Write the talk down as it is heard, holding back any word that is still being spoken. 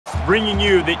bringing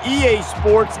you the EA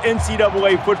Sports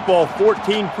NCAA Football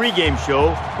 14 pregame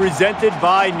show presented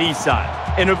by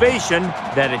Nissan. Innovation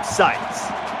that excites.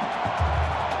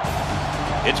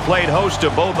 It's played host to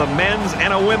both a men's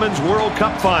and a women's World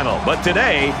Cup final, but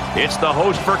today it's the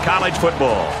host for college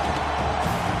football.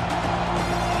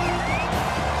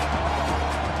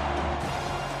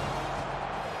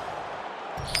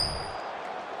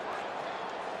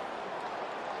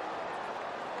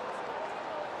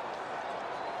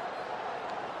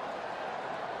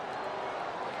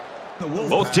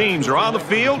 Both teams are on the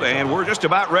field, and we're just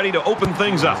about ready to open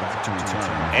things up.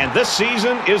 And this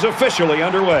season is officially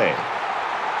underway.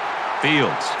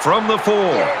 Fields from the 4.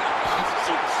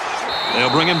 They'll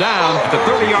bring him down at the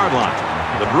 30-yard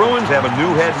line. The Bruins have a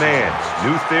new head man.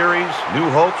 New theories, new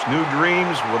hopes, new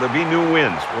dreams. Will there be new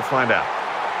wins? We'll find out.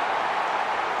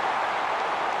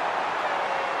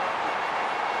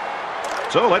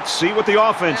 So let's see what the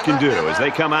offense can do as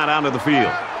they come out onto the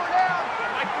field.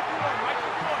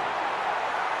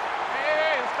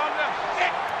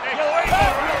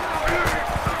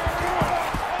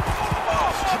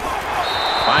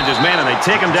 Finds his man, and they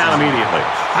take him down immediately.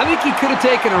 I think he could have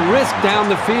taken a risk down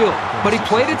the field, but he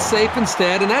played it safe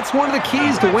instead, and that's one of the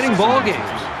keys to winning ball games.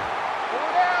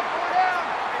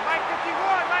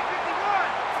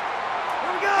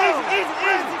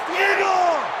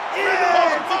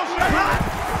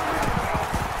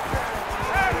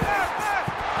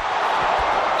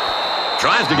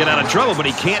 Tries to get out of trouble, but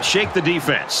he can't shake the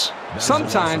defense.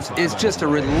 Sometimes it's just a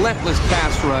relentless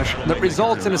pass rush that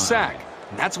results in a sack.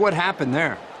 That's what happened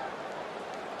there.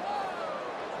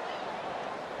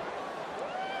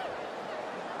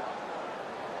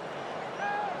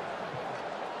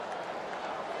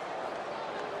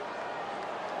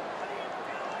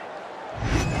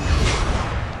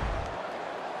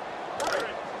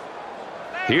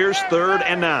 Here's 3rd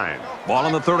and 9. Ball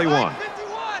on the 31.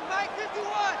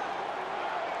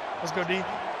 Let's go, D.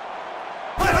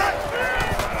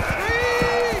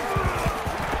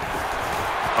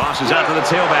 Tosses out to the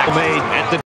tailback. Made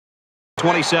at the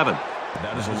 27.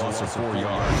 That is a loss of 4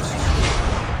 yards.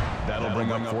 That'll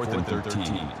bring up 4th and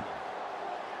 13.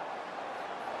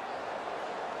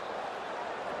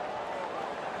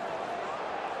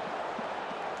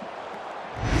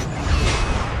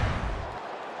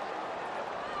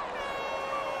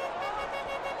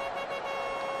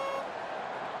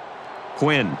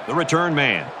 Quinn, the return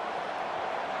man.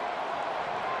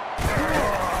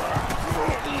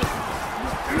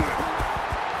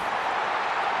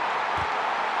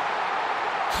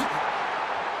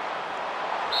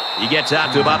 He gets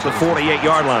out to about the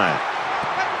 48-yard line.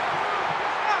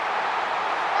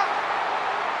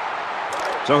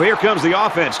 So here comes the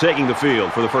offense taking the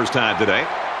field for the first time today.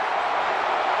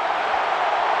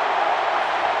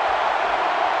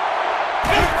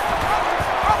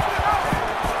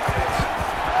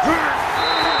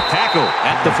 Tackle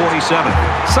at the 47.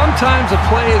 Sometimes a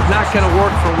play is not going to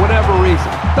work for whatever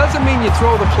reason. Doesn't mean you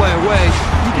throw the play away.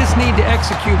 You just need to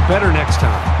execute better next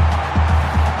time.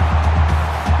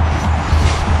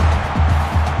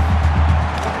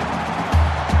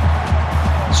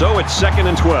 So it's 2nd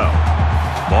and 12.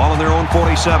 Ball on their own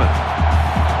 47.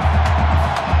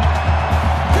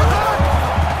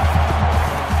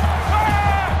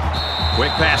 Quick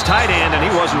pass tight end, and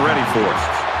he wasn't ready for it.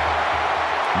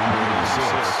 Number 86,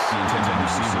 the intended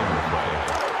receiver on the play.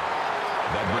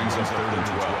 That brings us 3rd and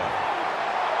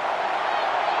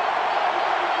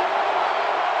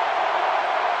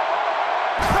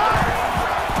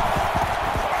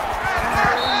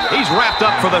 12. He's wrapped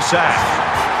up for the sack.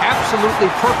 Absolutely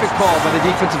perfect call by the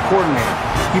defensive coordinator.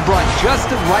 He brought just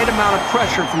the right amount of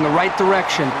pressure from the right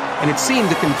direction, and it seemed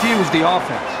to confuse the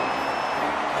offense.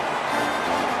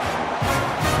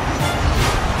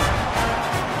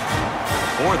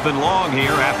 Fourth and long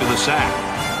here after the sack.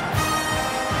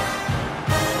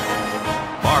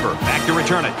 Barber back to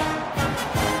return it.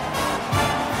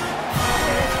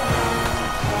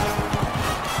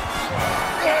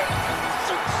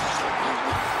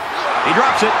 He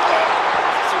drops it.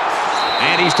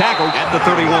 And he's tackled at the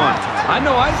 31. I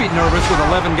know I'd be nervous with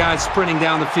 11 guys sprinting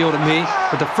down the field at me,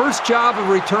 but the first job of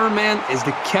a return man is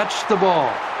to catch the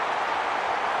ball.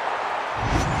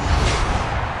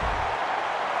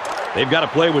 They've got to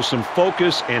play with some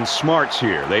focus and smarts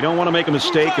here. They don't want to make a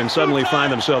mistake and suddenly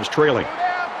find themselves trailing.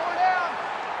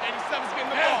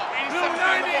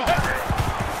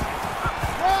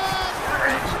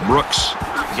 Brooks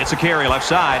gets a carry left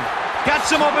side. Got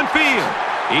some open field.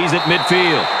 He's at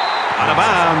midfield. Out of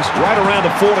bounds right around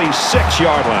the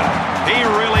 46-yard line. He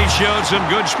really showed some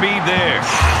good speed there.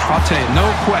 I'll tell you, no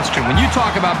question. When you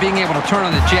talk about being able to turn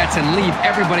on the jets and leave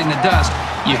everybody in the dust,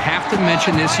 you have to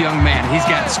mention this young man. He's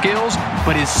got skills,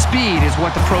 but his speed is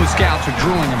what the pro scouts are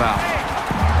drooling about.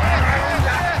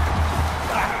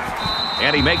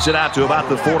 And he makes it out to about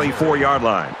the 44-yard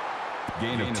line.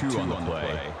 Gain of 2 on the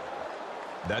play.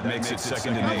 That makes it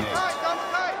 2nd and 8.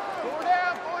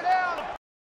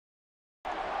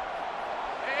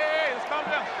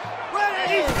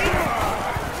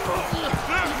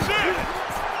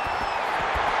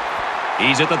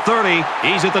 He's at the 30.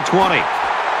 He's at the 20.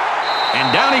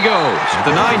 And down he goes at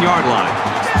the 9-yard line.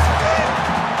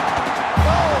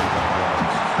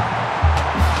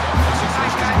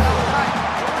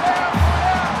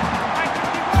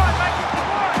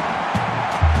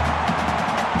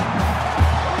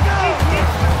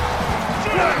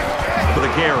 For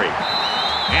the carry.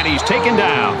 And he's taken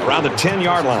down around the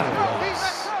 10-yard line.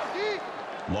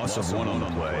 Loss of 1 on the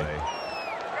play.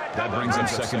 That brings him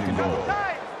 2nd and goal.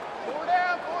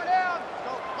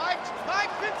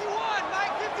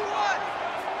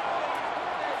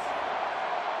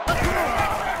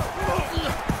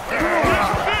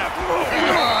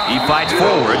 He fights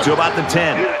forward to about the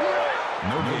 10.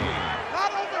 No gain.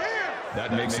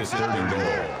 That makes it 3rd and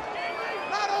goal.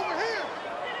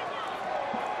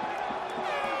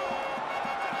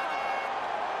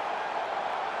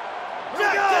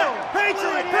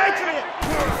 Patriot!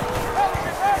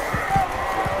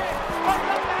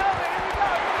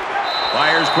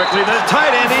 Fires quickly to the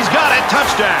tight end. He's got it.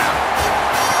 Touchdown.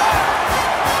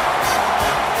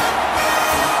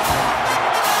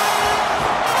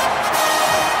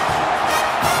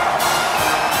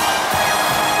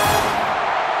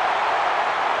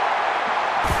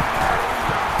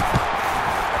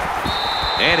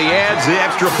 And he adds the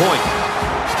extra point.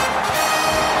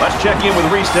 Let's check in with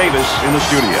Reese Davis in the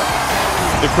studio.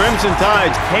 The Crimson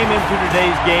Tides came into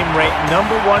today's game ranked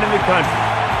 #1 in the country.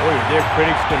 Boy, are their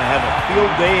critics going to have a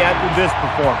field day after this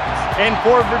performance. And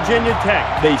for Virginia Tech,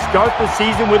 they start the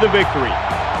season with a victory.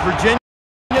 Virginia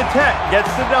Tech gets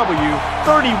the W,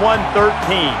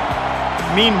 31-13.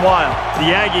 Meanwhile,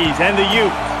 the Aggies and the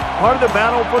Utes, part of the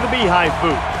battle for the Beehive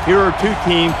Boot. Here are two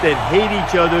teams that hate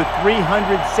each other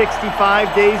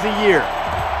 365 days a year.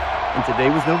 And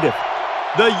today was no different.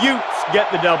 The Utes get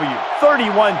the W,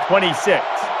 31-26.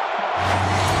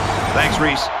 Thanks,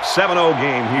 Reese. 7-0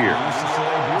 game here.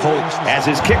 Holt has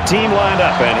his kick team lined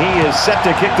up, and he is set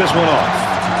to kick this one off.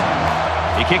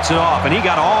 He kicks it off, and he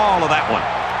got all of that one.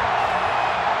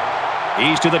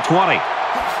 He's to the 20.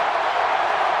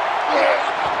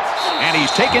 And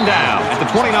he's taken down at the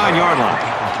 29-yard line.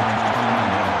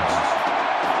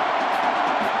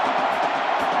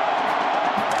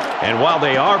 And while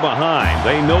they are behind,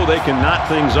 they know they can knot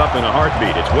things up in a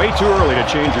heartbeat. It's way too early to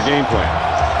change your game plan.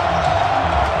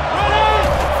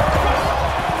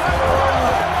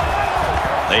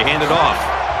 They hand it off.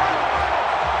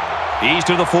 He's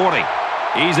to the 40.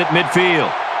 He's at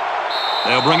midfield.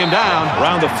 They'll bring him down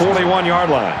around the 41-yard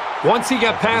line. Once he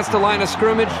got past the line of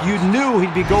scrimmage, you knew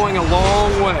he'd be going a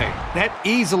long way. That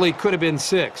easily could have been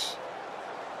 6.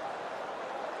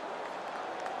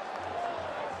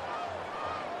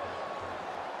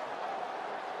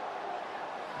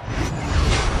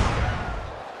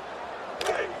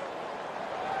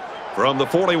 From the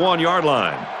 41-yard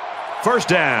line. First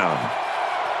down.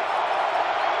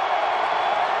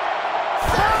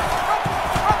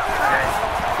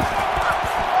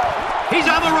 He's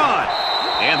on the run.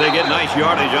 And they get nice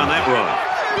yardage on that run.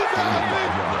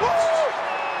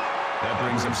 That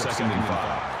brings him 2nd and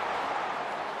 5.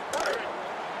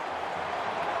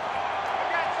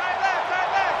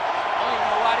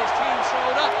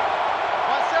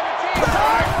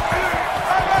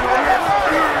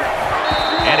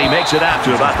 And he makes it out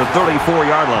to about the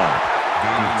 34-yard line.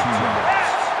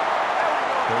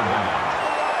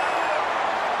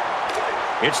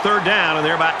 It's 3rd down, and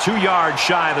they're about 2 yards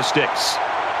shy of the sticks.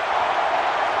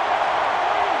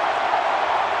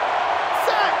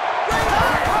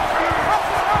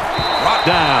 Brought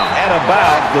down at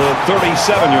about the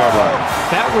 37-yard line.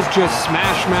 That was just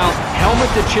smash-mouth,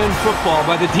 helmet-to-chin football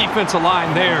by the defensive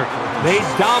line there. They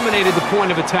dominated the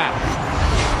point of attack.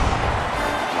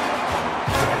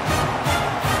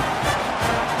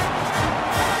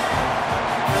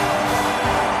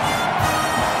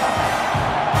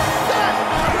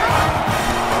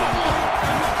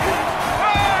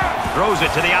 Throws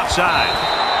it to the outside.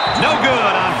 No good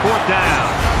on 4th down.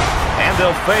 And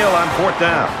they'll fail on 4th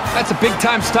down. That's a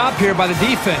big-time stop here by the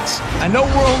defense. I know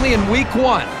we're only in week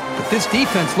 1, but this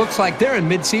defense looks like they're in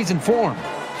mid-season form.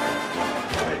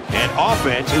 And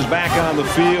offense is back on the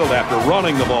field after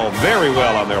running the ball very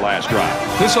well on their last drive.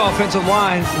 This offensive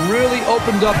line really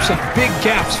opened up some big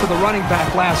gaps for the running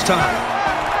back last time.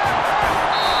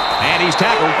 And he's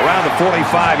tackled around the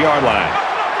 45-yard line.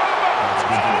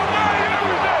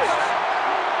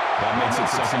 That makes it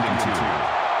 2nd and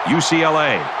 2.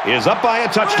 UCLA is up by a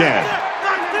touchdown.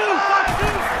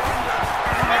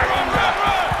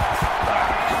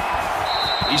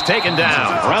 He's taken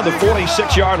down around the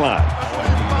 46-yard line.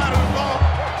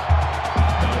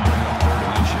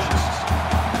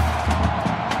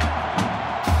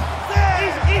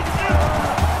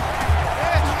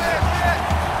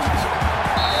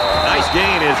 Nice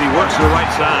gain as he works to the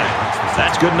right side.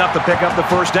 That's good enough to pick up the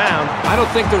first down. I don't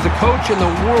think there's a coach in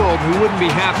the world who wouldn't be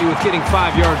happy with getting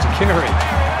 5 yards of carry.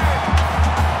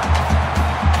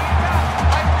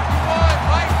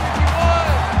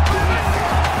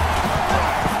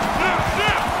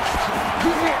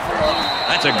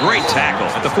 That's a great tackle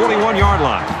at the 41-yard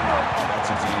line.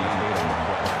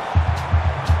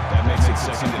 That makes it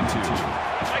 2nd and 2.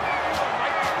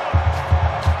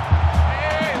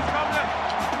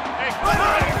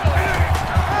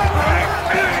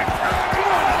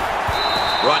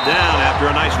 Brought down after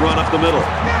a nice run up the middle.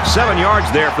 7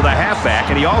 yards there for the halfback,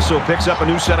 and he also picks up a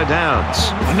new set of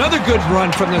downs. Another good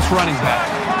run from this running back.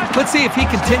 Let's see if he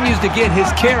continues to get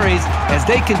his carries as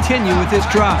they continue with this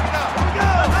drive.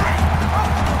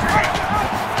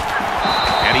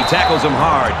 And he tackles him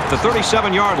hard at the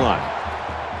 37-yard line.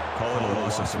 Call it a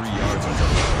loss of 3 yards.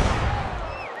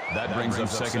 That brings up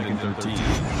 2nd and 13.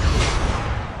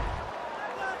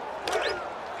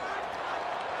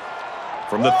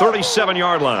 From the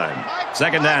 37-yard line,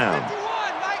 2nd down.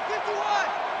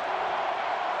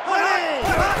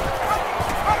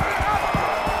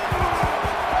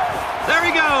 There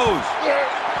he goes.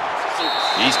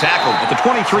 He's tackled at the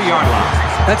 23-yard line.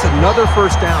 That's another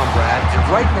first down, Brad. And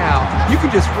right now, you can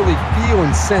just really feel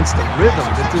and sense the rhythm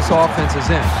that this offense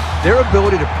is in. Their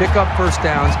ability to pick up first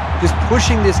downs, just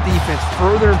pushing this defense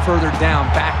further and further down,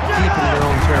 back deep into their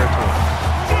own territory.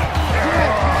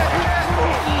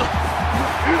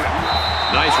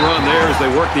 Nice run there as they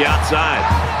work the outside.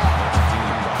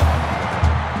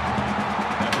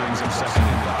 That brings up 2nd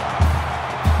and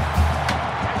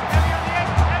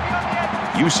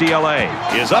 5. UCLA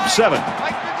is up 7.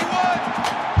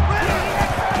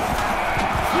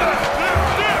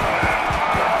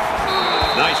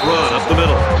 Nice run up the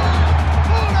middle.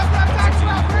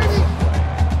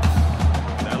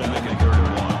 That'll make it 3rd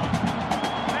and 1.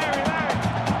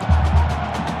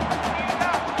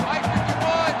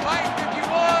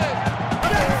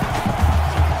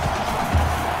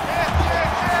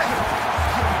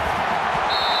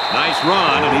 Nice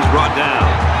run, and he's brought down.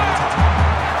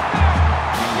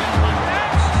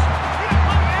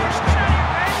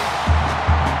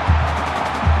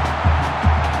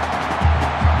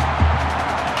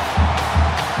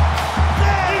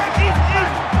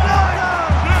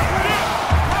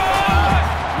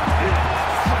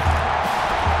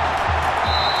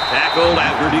 Tackled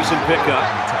after a decent pickup.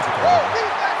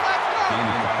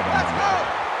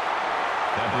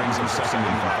 That brings him 2nd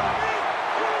and 5.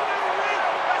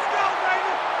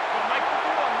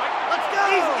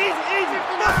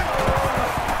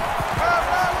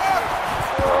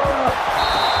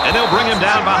 And they'll bring him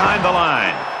down behind the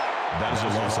line. That is a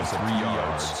loss of 3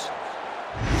 yards.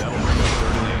 That'll bring up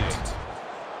 3rd and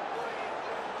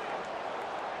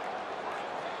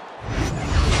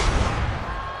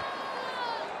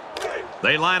 8.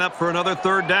 They line up for another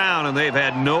 3rd down, and they've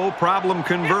had no problem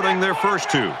converting their first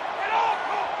 2.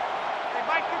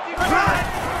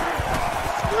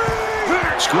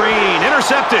 Screen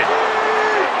intercepted.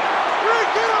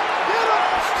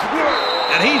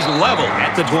 And he's level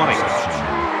at the 20.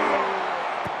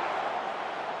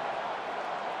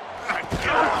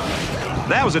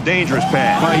 That was a dangerous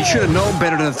pass. Well, you should have known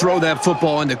better than to throw that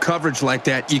football into coverage like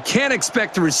that. You can't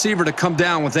expect the receiver to come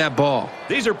down with that ball.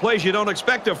 These are plays you don't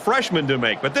expect a freshman to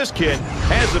make, but this kid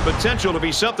has the potential to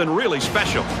be something really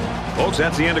special. Folks,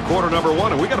 that's the end of quarter number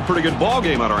 1, and we got a pretty good ball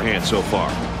game on our hands so far.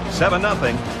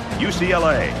 7-0,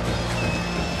 UCLA.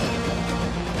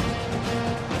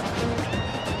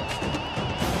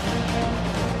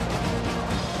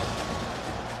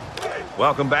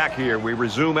 Welcome back here. We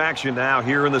resume action now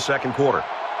here in the second quarter.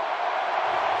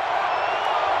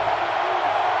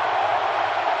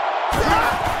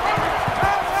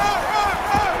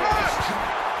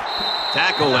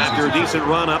 Tackle after a decent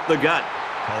run up the gut.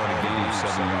 Call it a gain of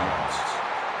 7 yards.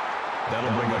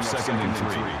 That'll bring up 2nd and 3.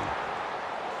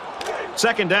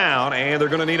 2nd down, and they're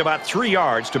going to need about 3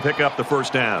 yards to pick up the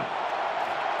first down.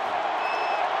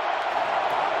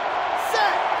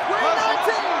 Set. Green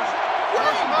 19.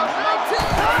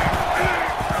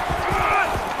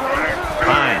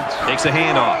 Hines takes a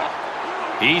handoff.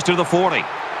 He's to the 40.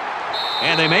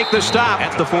 And they make the stop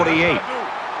at the 48. Gain of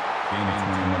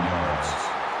 21 yards.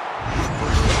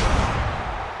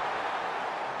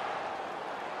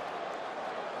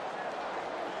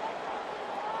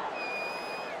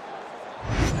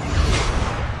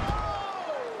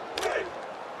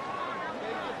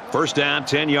 First down,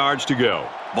 10 yards to go.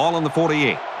 Ball on the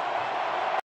 48.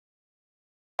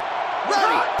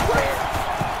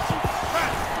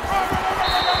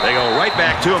 They go right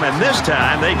back to him, and this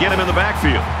time they get him in the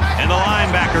backfield. And the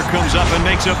linebacker comes up and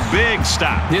makes a big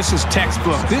stop. This is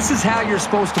textbook. This is how you're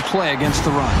supposed to play against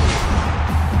the run.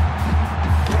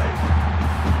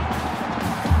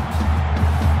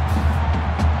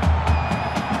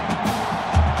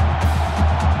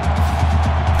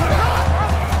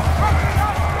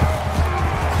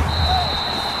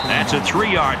 That's a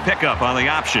 3-yard pickup on the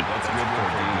option. That's good for a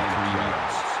gain of 3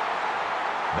 yards.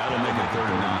 That'll make it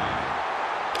 3rd and 9.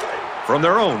 From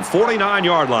their own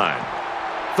 49-yard line.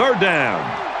 3rd down.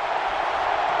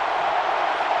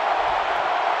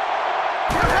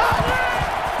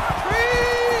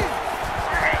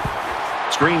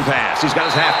 Screen pass. He's got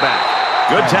his halfback.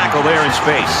 Good tackle there in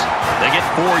space. They get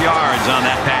 4 yards on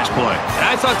that pass play. And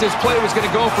I thought this play was going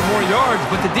to go for more yards,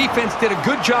 but the defense did a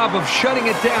good job of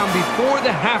shutting it down before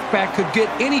the halfback could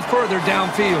get any further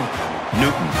downfield.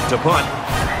 Newton to punt.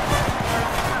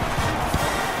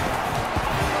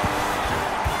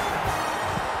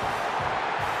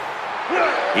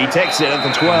 He takes it at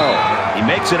the 12. He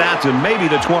makes it out to maybe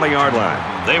the 20-yard line.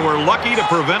 They were lucky to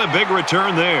prevent a big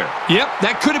return there. Yep,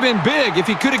 that could have been big if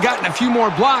he could have gotten a few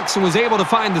more blocks and was able to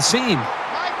find the seam.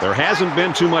 There hasn't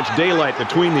been too much daylight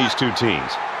between these two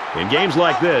teams. In games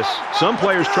like this, some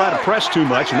players try to press too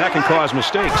much, and that can cause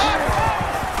mistakes.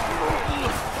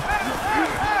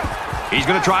 He's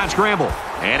going to try and scramble.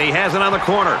 And he has it on the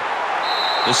corner.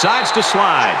 Decides to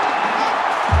slide.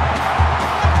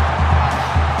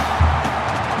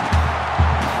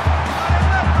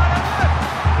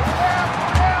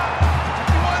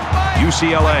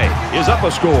 UCLA is up a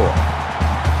score.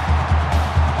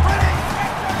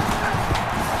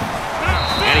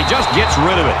 And he just gets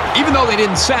rid of it. Even though they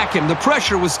didn't sack him, the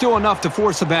pressure was still enough to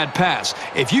force a bad pass.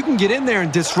 If you can get in there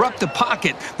and disrupt the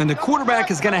pocket, then the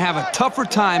quarterback is going to have a tougher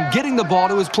time getting the ball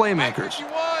to his playmakers.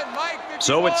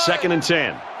 So it's 2nd and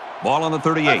 10. Ball on the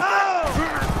 38.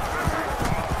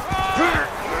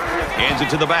 Hands it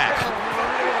to the back.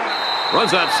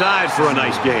 Runs outside for a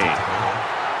nice gain.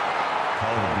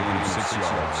 Call it a gain of 6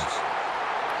 yards.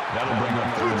 That'll bring up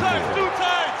 3rd and 4.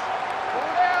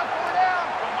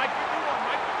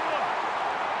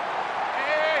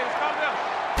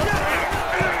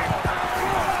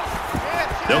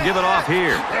 They'll give it off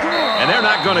here. And they're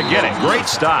not going to get it. Great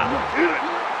stop.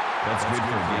 That's good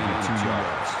for a gain of 2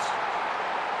 yards.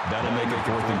 That'll make it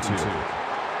 4th and 2.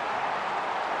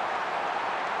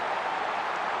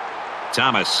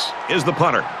 Thomas is the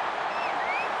punter.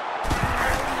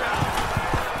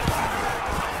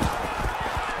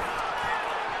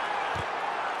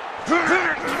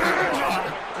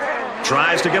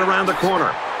 Tries to get around the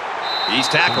corner. He's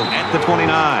tackled at the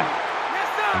 29.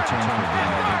 Return for a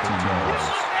gain of 18 yards.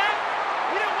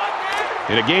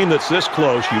 In a game that's this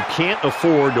close, you can't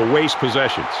afford to waste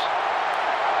possessions.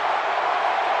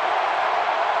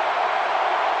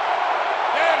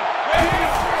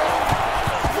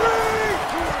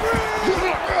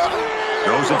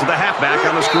 Throws it to the halfback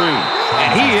on the screen.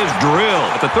 And he is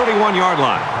drilled at the 31-yard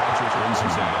line.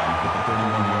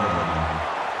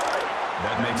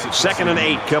 That makes it 2nd and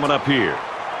 8 coming up here.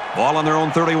 Ball on their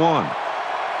own 31.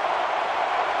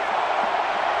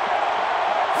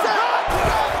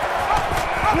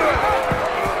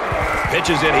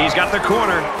 Pitches it. He's got the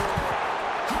corner.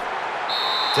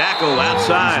 Tackle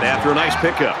outside after a nice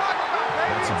pickup.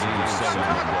 That's a gain of 7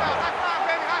 on the play.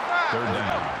 3rd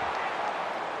down.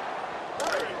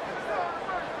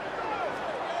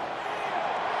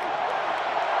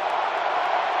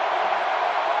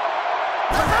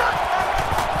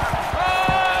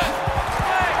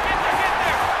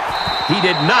 He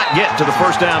did not get to the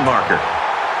first down marker. No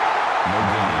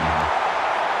gain.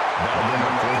 That'll bring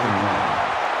up 4th and 1.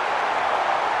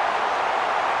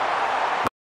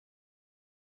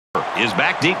 Is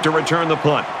back deep to return the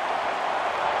punt.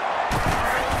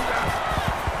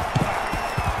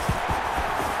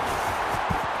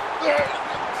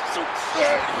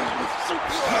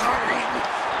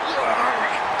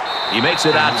 He makes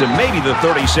it out to maybe the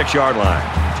 36-yard line.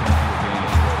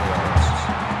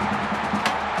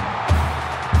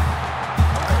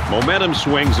 Momentum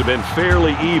swings have been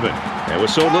fairly even. And with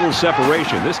so little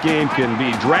separation, this game can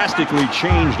be drastically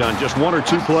changed on just 1 or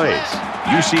 2 plays.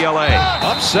 UCLA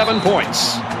up 7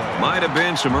 points. Might have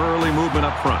been some early movement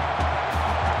up front.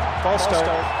 False start.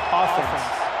 Offense.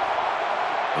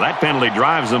 Well, that penalty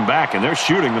drives them back, and they're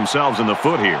shooting themselves in the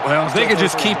foot here. Well, if they could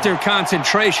just keep their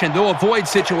concentration, they'll avoid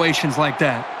situations like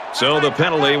that. So the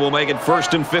penalty will make it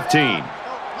 1st and 15.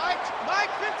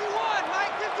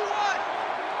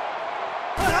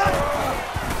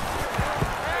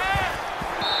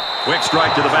 Quick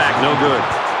strike to the back, no good.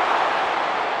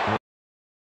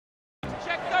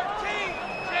 Check 13.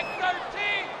 Check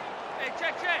 13. Hey,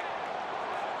 check.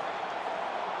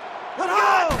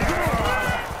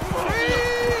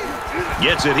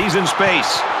 Gets it, he's in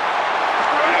space.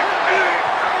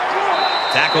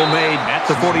 Tackle made at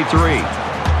the 43.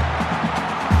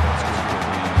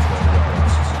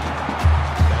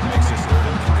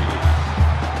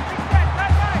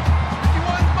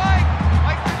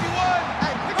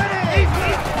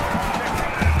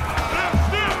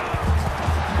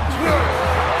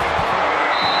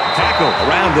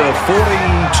 Around the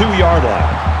 42-yard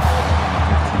line.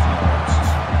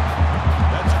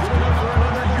 That's good enough for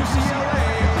another UCLA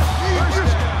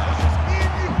first down.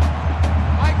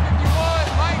 Mike 51.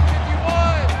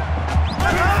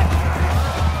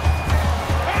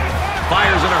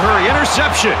 Fires in a hurry.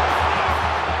 Interception.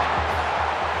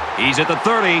 He's at the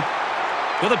 30,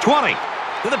 to the 20,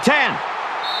 to the 10.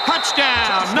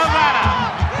 Touchdown, Nevada.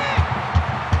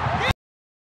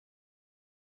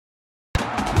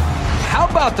 How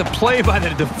about the play by the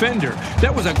defender?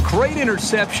 That was a great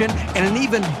interception and an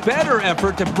even better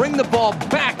effort to bring the ball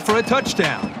back for a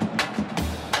touchdown.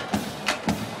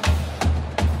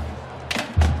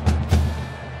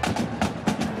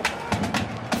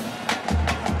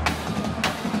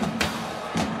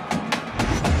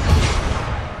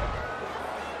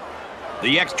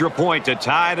 The extra point to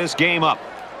tie this game up.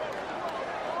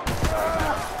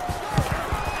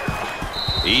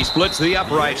 He splits the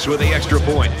uprights with the extra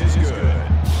point.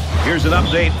 Here's an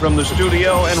update from the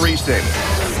studio and restate.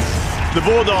 The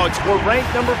Bulldogs were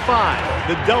ranked number 5.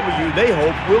 The W, they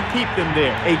hope, will keep them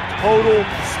there. A total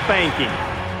spanking.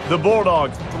 The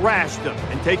Bulldogs thrashed them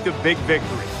and take the big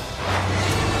victory.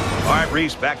 All right,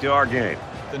 Reese, back to our game.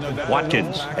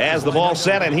 Watkins has the ball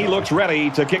set, and he looks ready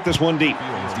to kick this one deep.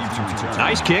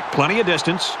 Nice kick, plenty of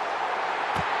distance.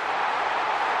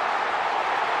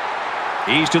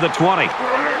 He's to the 20.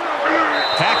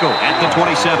 Tackle at the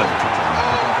 27.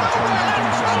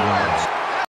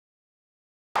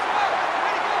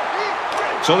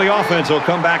 So the offense will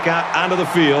come back out onto the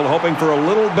field, hoping for a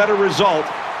little better result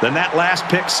than that last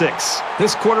pick 6.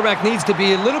 This quarterback needs to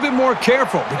be a little bit more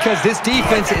careful because this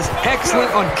defense is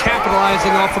excellent on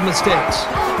capitalizing off of mistakes.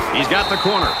 He's got the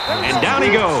corner, and down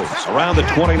he goes around the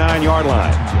 29-yard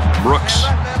line. Brooks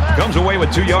comes away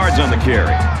with 2 yards on the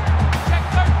carry.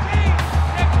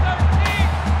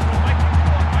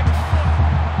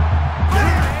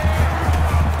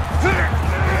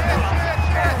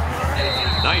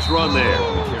 Nice run there.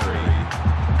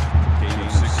 Gain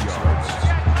of 6 yards.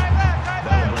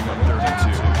 That'll bring up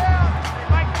 32.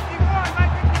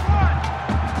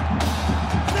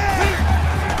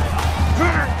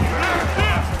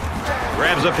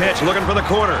 Grabs a pitch, looking for the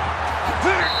corner.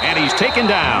 And he's taken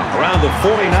down around the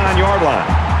 49-yard line.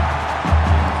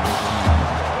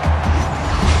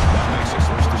 That makes it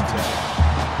 1st and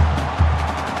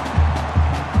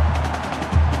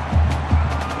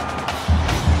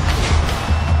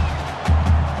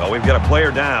 10. Well, we've got a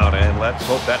player down, and let's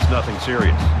hope that's nothing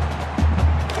serious.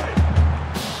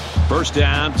 1st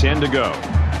down, 10 to go.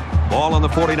 Ball on the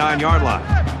 49-yard line.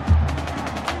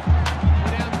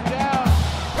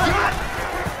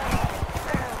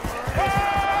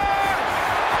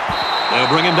 They'll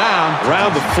bring him down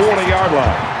around the 40-yard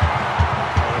line.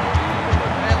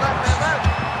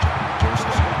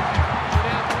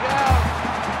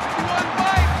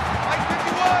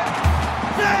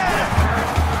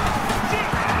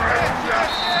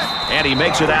 And he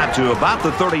makes it out to about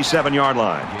the 37-yard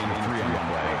line. Gain of 3 on the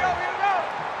play.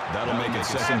 That'll make it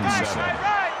 2nd and 7.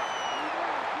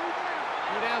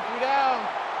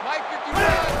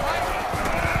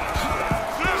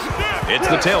 It's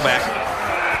the tailback.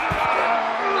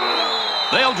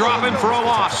 They'll drop him for a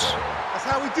loss. That's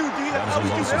how we do, D. That's how we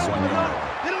do. They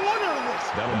don't want none of this.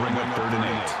 That'll bring up 3rd and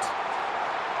 8.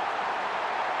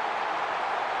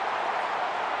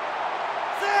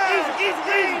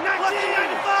 Easy, 1995.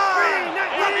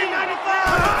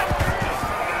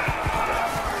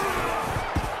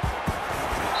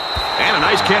 And a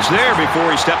nice catch there before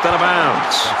he stepped out of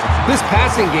bounds. This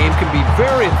passing game can be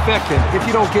very effective if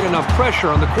you don't get enough pressure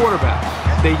on the quarterback.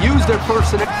 They use their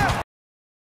personnel.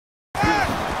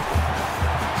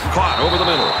 Caught over the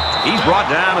middle. He's brought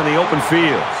down in the open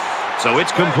field. So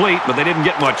it's complete, but they didn't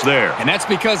get much there. And that's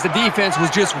because the defense was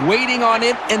just waiting on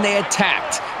it, and they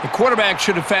attacked. The quarterback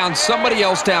should have found somebody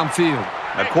else downfield.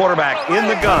 A quarterback in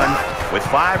the gun with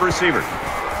 5 receivers.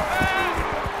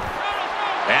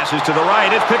 Passes to the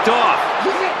right. It's picked off.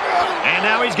 And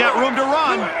now he's got room to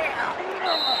run.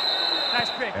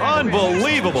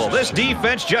 Unbelievable. This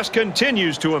defense just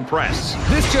continues to impress.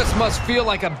 This just must feel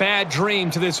like a bad dream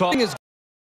to this offense.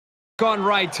 Gone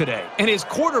right today, and his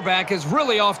quarterback is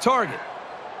really off target.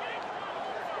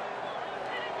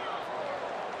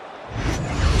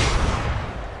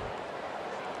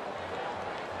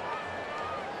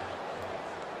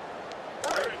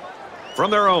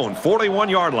 From their own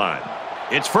 41-yard line,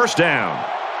 it's first down.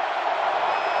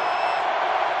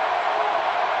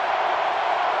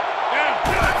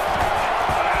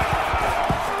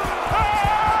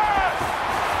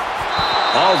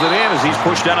 Hauls it in as he's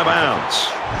pushed out of bounds.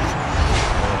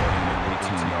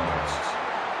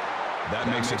 That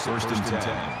makes it first and 10.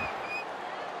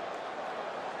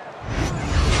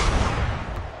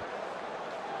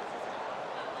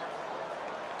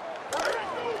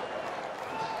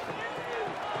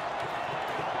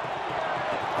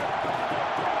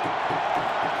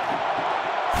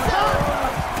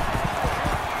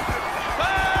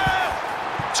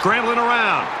 Scrambling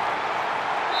around.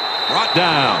 Brought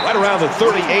down right around the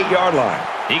 38-yard line.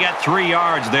 He got 3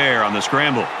 yards there on the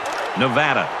scramble.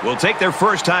 Nevada will take their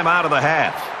first time out of the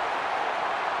half.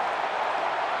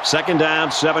 Second down,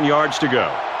 7 yards to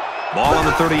go. Ball on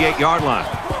the 38-yard line.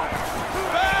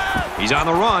 He's on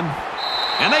the run,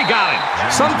 and they got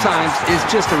him. Sometimes it's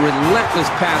just a relentless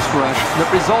pass rush that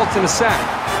results in a sack.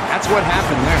 That's what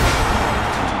happened there.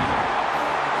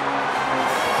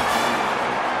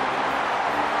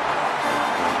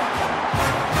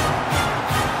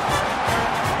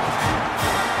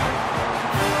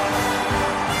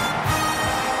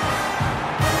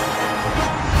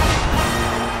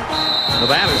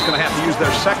 Nevada's going to have to use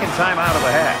their second time out of the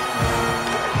half.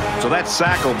 So that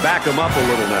sack will back them up a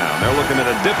little now. They're looking at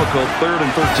a difficult 3rd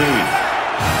and 13.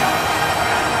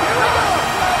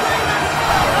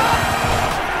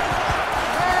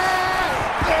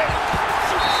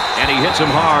 And he hits him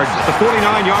hard at the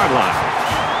 49-yard line.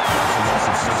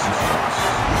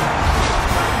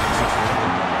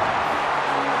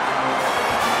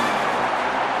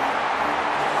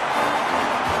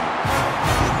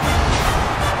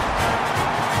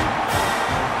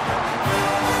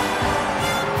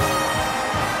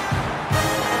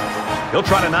 He'll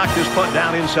try to knock this punt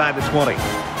down inside the 20.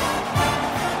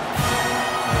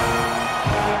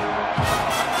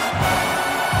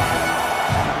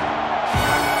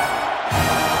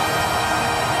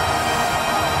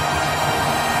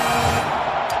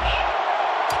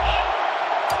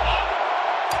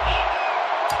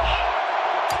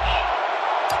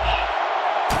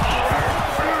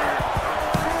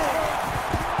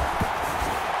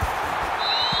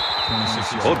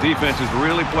 Both defenses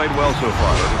really played well so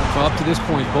far. Well, up to this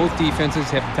point, both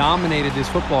defenses have dominated this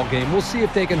football game. We'll see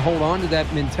if they can hold on to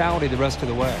that mentality the rest of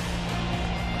the way.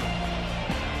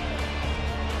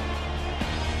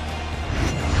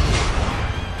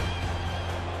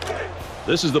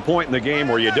 This is the point in the game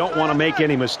where you don't want to make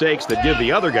any mistakes that give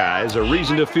the other guys a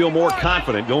reason to feel more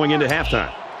confident going into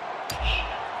halftime.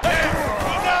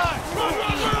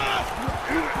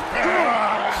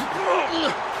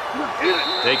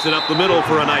 Takes it up the middle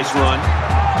for a nice run.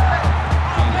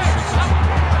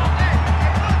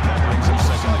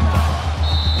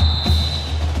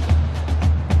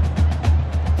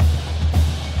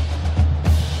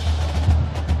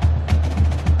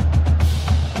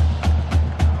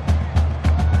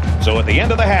 So at the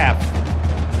end of the half,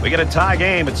 we get a tie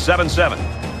game at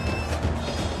 7-7.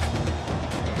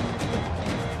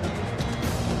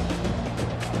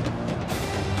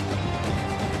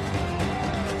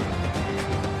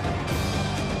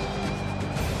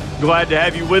 Glad to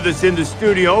have you with us in the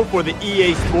studio for the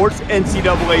EA Sports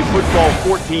NCAA Football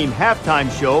 14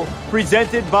 halftime show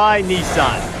presented by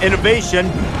Nissan. Innovation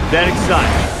that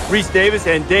excites. Reese Davis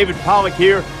and David Pollack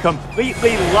here,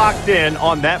 completely locked in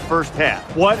on that first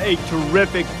half. What a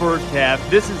terrific first half.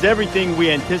 This is everything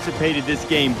we anticipated this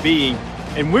game being.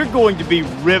 And we're going to be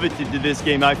riveted to this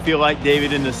game, I feel like,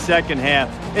 David, in the second half,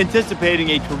 anticipating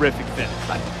a terrific finish.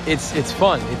 It's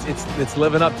fun. It's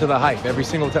living up to the hype every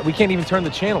single time. We can't even turn the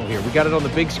channel here. We got it on the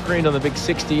big screen, on the big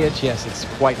 60-inch. Yes, it's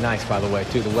quite nice, by the way,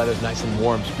 too. The weather's nice and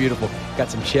warm. It's beautiful. Got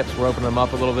some chips. We're opening them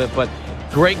up a little bit. But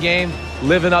Great game,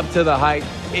 living up to the hype.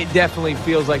 It definitely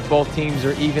feels like both teams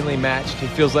are evenly matched. It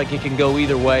feels like it can go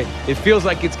either way. It feels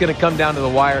like it's going to come down to the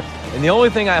wire. And the only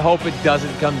thing I hope it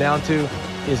doesn't come down to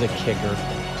is a kicker.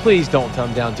 Please don't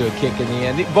come down to a kick in the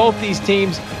end. Both these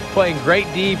teams playing great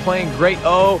D, playing great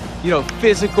O,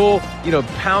 physical,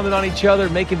 pounding on each other,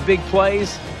 making big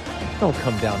plays. Don't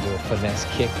come down to a finesse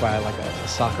kick by like a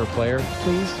soccer player,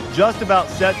 please. Just about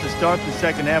set to start the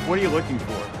second half. What are you looking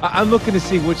for? I'm looking to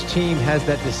see which team has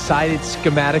that decided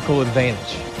schematical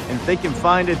advantage. And if they can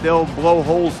find it, they'll blow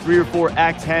holes 3 or 4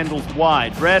 axe handles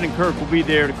wide. Brad and Kirk will be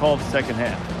there to call the second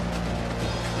half.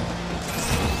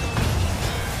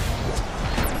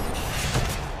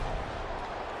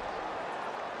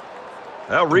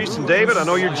 Well, Reese and David, I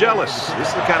know you're jealous. This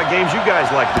is the kind of games you guys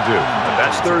like to do. But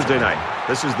that's Thursday night.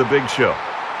 This is the big show.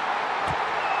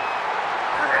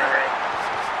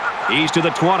 He's to the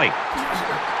 20.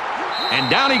 And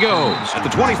down he goes at the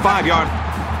 25-yard.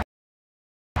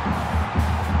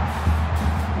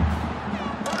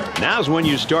 Now's when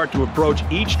you start to approach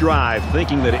each drive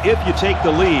thinking that if you take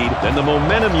the lead, then the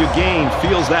momentum you gain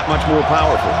feels that much more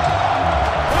powerful.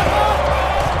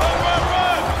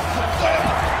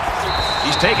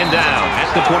 He's taken down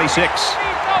at the 26.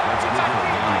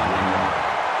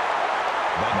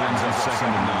 That brings up 2nd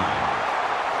and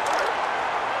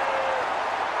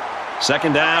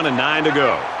 9. 2nd down and 9 to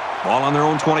go. Ball on their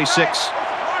own 26.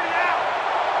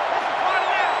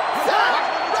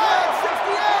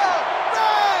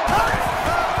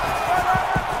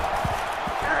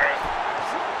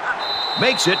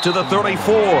 Makes it to the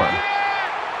 34.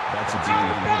 That's a deal on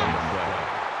the play.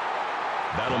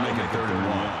 That'll make it 3rd and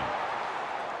 1.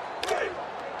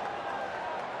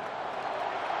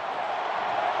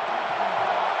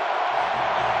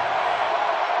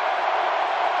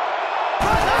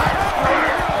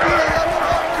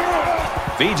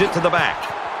 Feeds it to the back.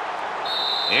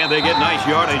 And they get nice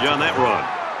yardage on that run.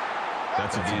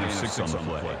 That's a gain of 6 on the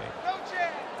play.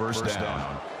 First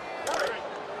down.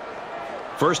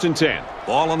 1st and 10.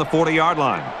 Ball on the 40-yard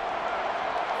line.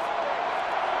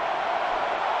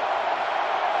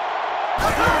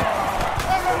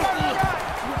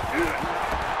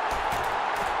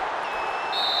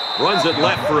 Runs it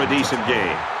left for a decent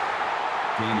gain.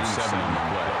 Gain of 7 on the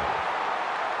play.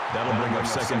 That'll bring up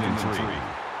 2nd and 3.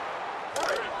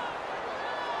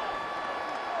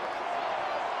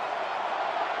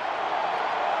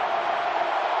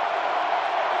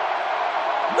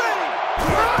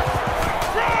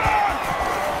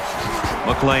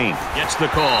 McLean gets the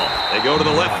call. They go to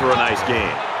the left for a nice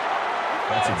gain.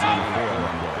 That's a gain of 4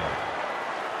 on the play.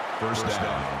 First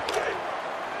down.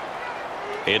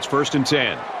 It's 1st and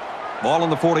 10. Ball on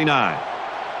the 49.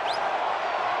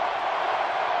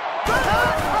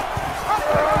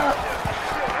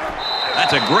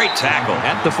 That's a great tackle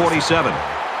at the 47.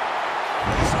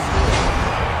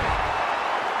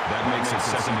 That makes it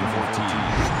 2nd and 14.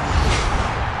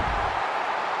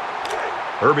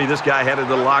 Herbie, this guy headed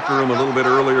to the locker room a little bit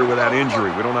earlier with that injury.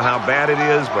 We don't know how bad it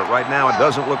is, but right now it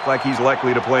doesn't look like he's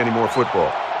likely to play any more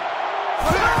football.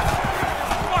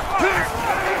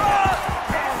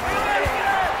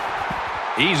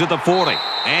 He's at the 40,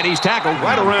 and he's tackled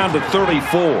right around the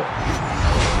 34. 19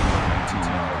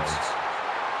 yards.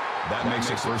 That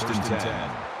makes it 1st and 10.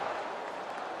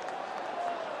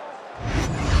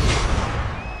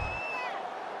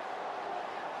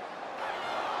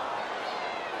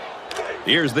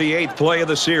 Here's the 8th play of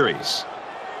the series.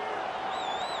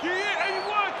 Key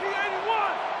 81, key 81.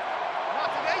 Not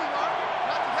today, you are.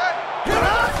 Not today.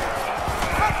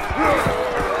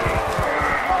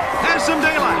 Has some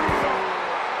daylight.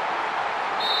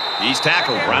 He's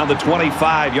tackled around the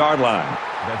 25-yard line.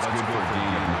 That's good for a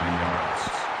gain of 9 yards.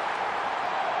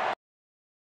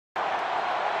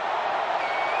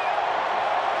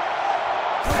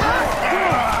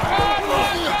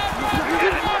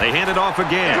 They hand it off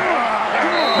again.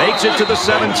 Makes it to the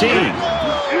 17. Call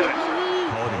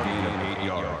it a gain of 8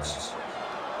 yards.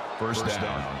 First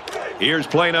down. Here's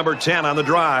play number 10 on the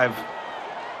drive.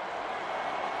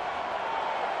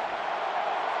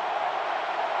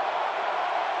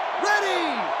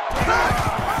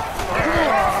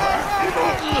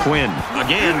 Quinn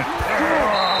again.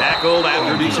 Tackled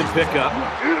after decent pickup. Call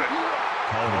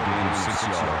it a gain of 6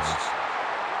 yards.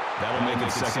 That'll make it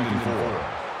 2nd and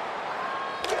 4.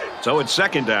 So it's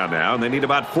 2nd down now, and they need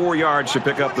about 4 yards to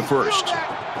pick up the first.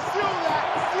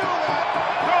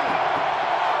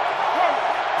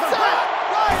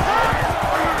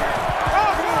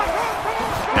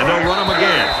 And they'll run him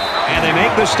again. And they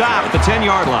make the stop at the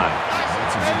 10-yard line.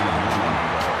 That's a gain of 1 on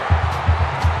the play.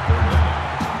 Third down.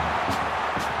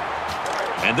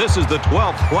 And this is the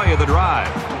 12th play of the drive.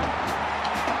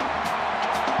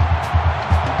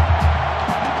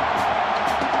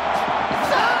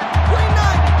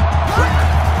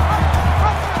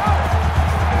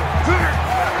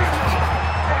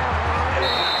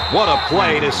 What a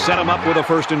play to set him up with a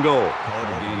 1st and goal. Call it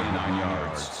a gain of 9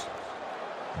 yards.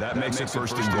 That makes it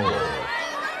 1st and goal.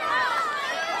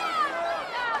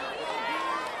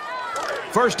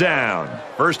 1st down.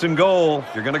 1st and goal.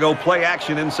 You're going to go play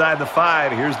action inside the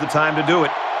 5. Here's the time to do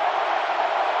it.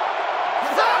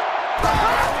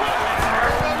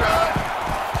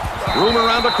 Room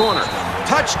around the corner.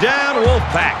 Touchdown,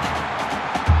 Wolfpack.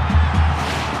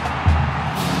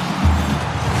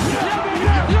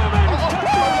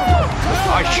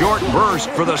 A short burst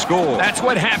for the score. That's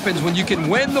what happens when you can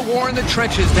win the war in the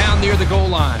trenches down near the goal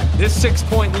line. This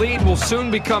 6-point lead will soon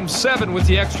become 7 with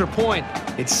the extra point.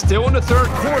 It's still in the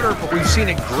 3rd quarter, but we've seen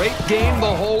a great game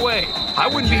the whole way. I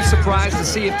wouldn't be surprised to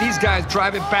see if these guys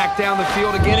drive it back down the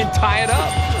field again and tie it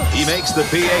up. He makes the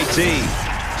PAT.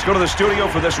 Let's go to the studio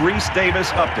for this Reese Davis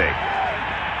update.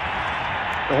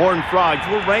 The Horned Frogs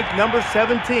will rank number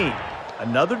 17.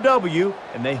 Another W,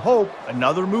 and they hope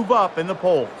another move up in the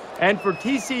polls. And for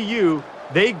TCU,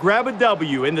 they grab a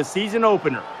W in the season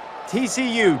opener.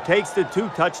 TCU takes the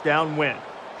 2-touchdown win.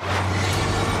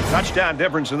 Touchdown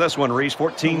difference in this one, Reese,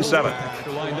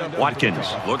 14-7.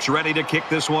 Watkins looks ready to kick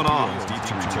this one off.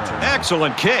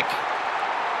 Excellent kick.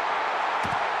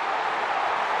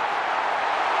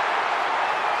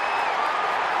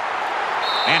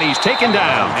 And he's taken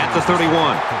down at the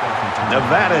 31.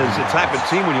 Nevada is the type of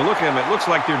team, when you look at them, it looks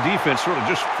like their defense sort of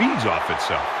just feeds off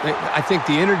itself. I think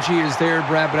the energy is there,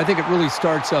 Brad, but I think it really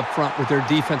starts up front with their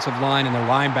defensive line and their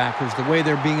linebackers, the way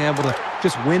they're being able to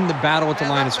just win the battle at the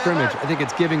line of scrimmage. I think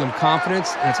it's giving them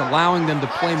confidence, and it's allowing them to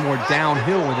play more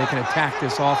downhill where they can attack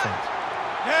this offense.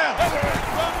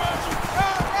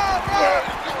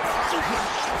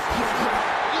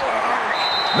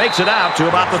 Makes it out to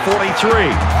about the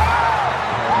 43.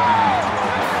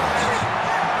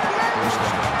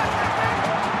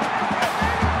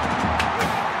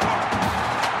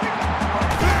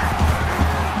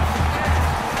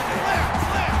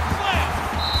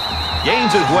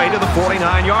 Gains his way to the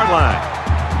 49-yard line.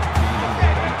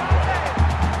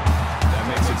 That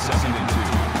makes it 2nd and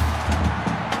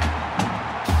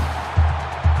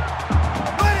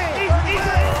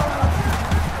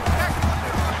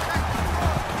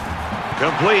 2.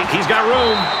 Complete. He's got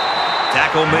room.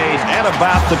 Tackle made at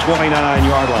about the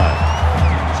 29-yard line.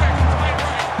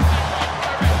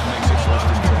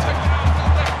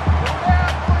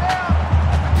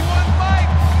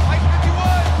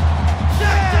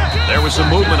 There was some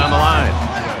movement on the line.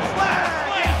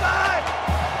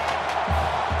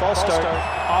 False start,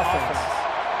 offense.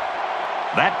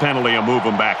 That penalty will move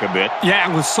them back a bit. Yeah,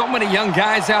 with so many young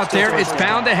guys out there, it's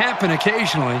bound to happen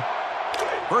occasionally.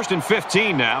 1st and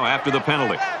 15 now after the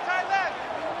penalty.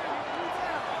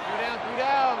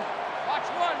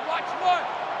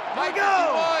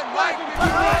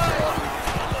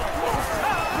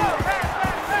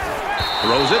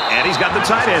 Throws it, and he's got the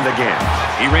tight end again.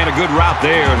 He ran a good route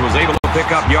there and was able to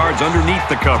pick up yards underneath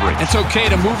the coverage. It's okay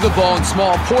to move the ball in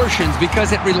small portions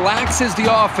because it relaxes the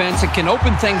offense and can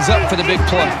open things up for the big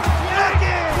play.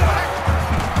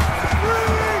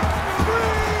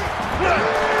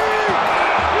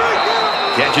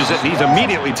 Catches it, and he's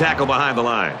immediately tackled behind the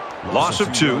line. Loss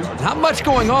of 2. Not much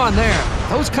going on there.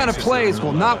 Those kind of plays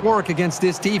will not work against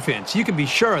this defense. You can be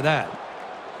sure of that.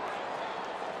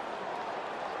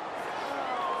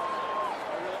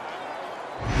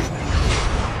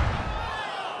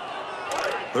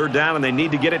 Third down, and they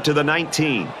need to get it to the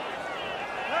 19.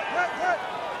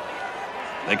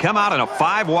 They come out in a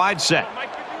 5-wide set.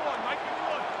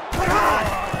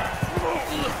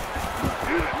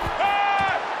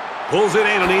 Pulls it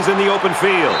in, and he's in the open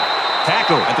field.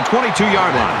 Tackle at the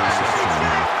 22-yard line.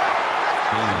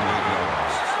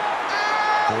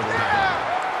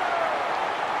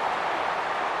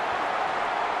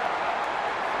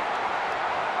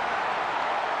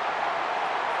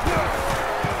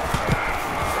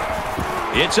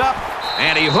 It's up,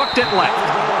 and he hooked it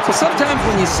left. So sometimes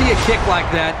when you see a kick like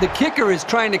that, the kicker is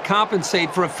trying to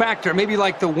compensate for a factor, maybe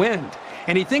like the wind,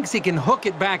 and he thinks he can hook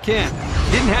it back in.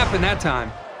 Didn't happen that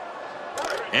time.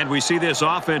 And we see this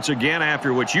offense again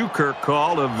after what you, Kirk,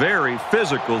 called a very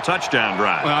physical touchdown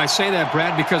drive. Well, I say that,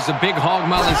 Brad, because the big hog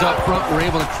mollies up front were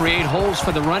able to create holes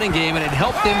for the running game, and it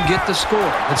helped them get the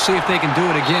score. Let's see if they can do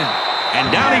it again.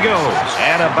 And down he goes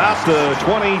at about the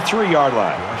 23-yard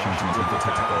line. Washington took the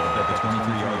tackle at the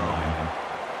 23-yard line.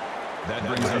 That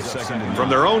brings us 2nd and 9. From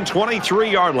their own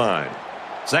 23-yard line.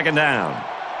 2nd down.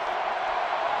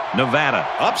 Nevada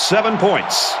up 7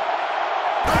 points.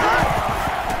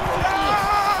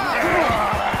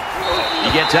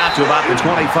 He gets out to about the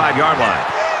 25-yard line.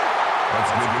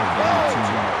 That's good for gain of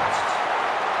 2 yards.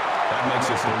 That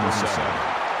makes it 3rd and 7.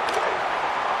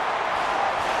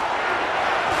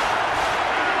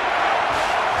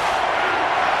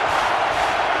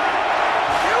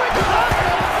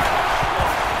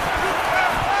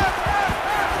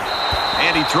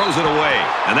 And he throws it away.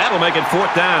 And that'll make it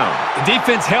 4th down. The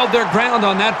defense held their ground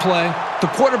on that play. The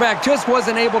quarterback just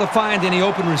wasn't able to find any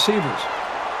open receivers.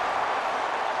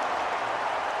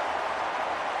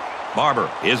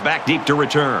 Barber is back deep to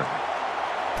return.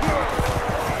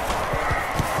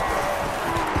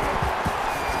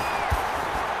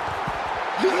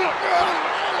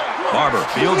 Barber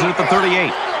fields it at the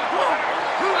 38.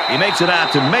 He makes it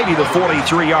out to maybe the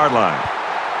 43-yard line.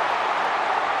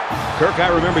 Kirk, I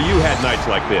remember you had nights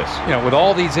like this. You know, with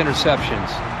all these interceptions,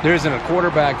 there isn't a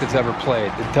quarterback that's ever played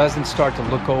that doesn't start to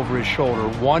look over his shoulder,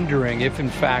 wondering if, in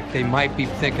fact, they might be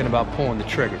thinking about pulling the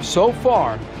trigger. So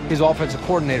far, his offensive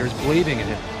coordinator is believing in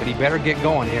him, but he better get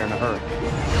going here in a hurry.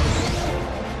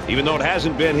 Even though it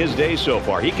hasn't been his day so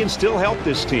far, he can still help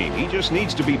this team. He just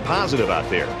needs to be positive out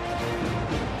there.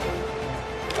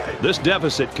 This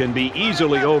deficit can be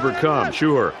easily overcome,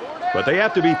 sure. But they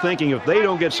have to be thinking if they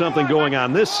don't get something going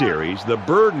on this series, the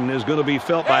burden is going to be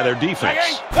felt by their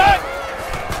defense.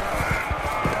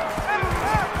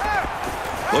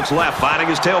 Looks left, finding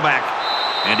his tailback.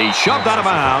 And he's shoved out of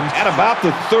bounds At about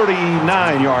the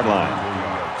 39-yard line.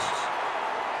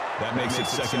 That makes it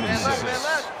 2nd and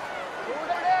 6.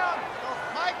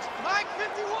 Mike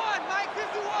 51, Mike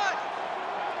 51.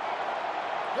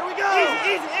 Here we go.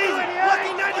 Easy.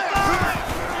 Lucky 95.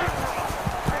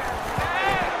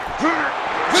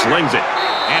 slings it,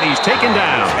 and he's taken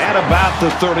down at about the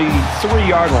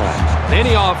 33-yard line.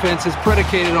 Any offense is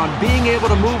predicated on being able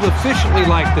to move efficiently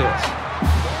like this.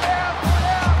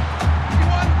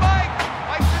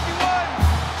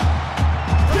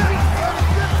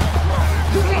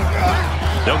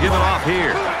 They'll give it off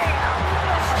here.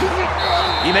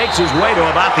 He makes his way to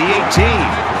about the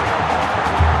 18.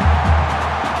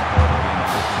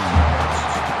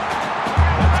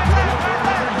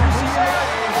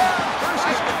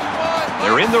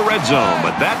 They're in the red zone,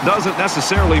 but that doesn't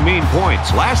necessarily mean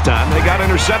points. Last time they got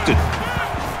intercepted.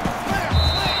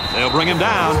 They'll bring him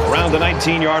down around the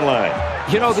 19-yard line.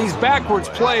 You know, these backwards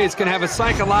plays can have a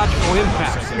psychological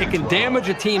impact. It can damage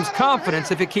a team's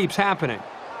confidence if it keeps happening.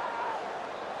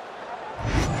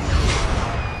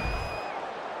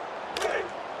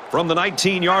 From the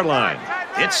 19-yard line,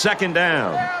 it's second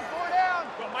down.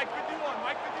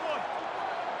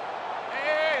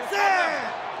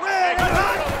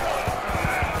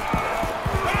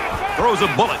 Throws a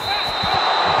bullet.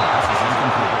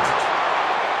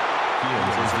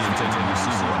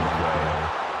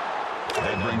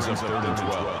 That brings us 3rd and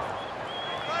 12.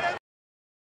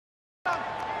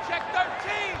 Check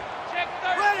 13. Check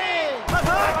 13.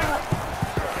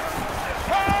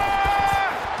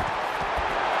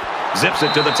 Zips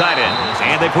it to the tight end,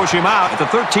 and they push him out at the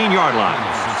 13-yard line.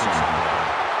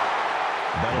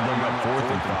 That'll bring up 4th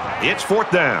and 5. It's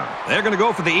 4th down. They're going to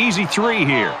go for the easy 3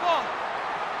 here.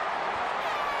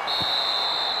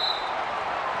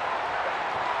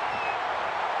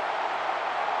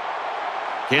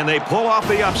 Can they pull off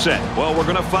the upset? Well, we're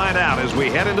going to find out as we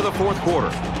head into the 4th quarter.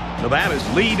 Nevada's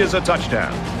lead is a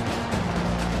touchdown.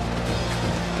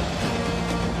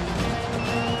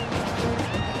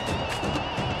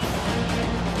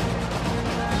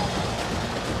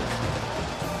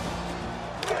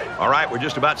 All right, we're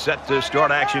just about set to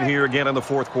start action here again in the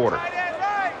 4th quarter.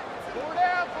 Four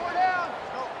down.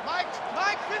 No, Mike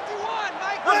 51.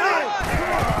 Mike 51.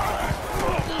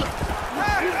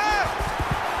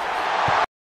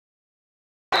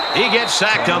 He gets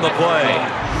sacked on the play.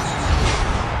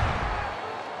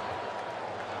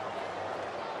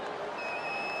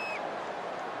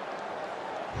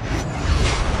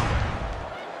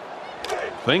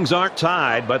 Things aren't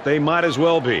tied, but they might as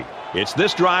well be. It's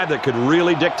this drive that could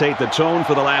really dictate the tone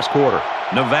for the last quarter.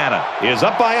 Nevada is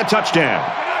up by a touchdown.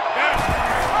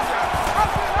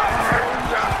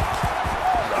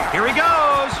 Here he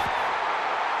goes.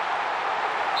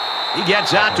 He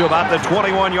gets out to about the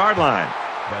 21-yard line.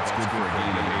 That's good for a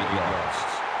gain of 8 yards.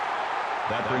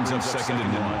 That brings up 2nd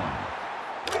and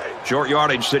 1. Short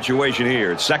yardage situation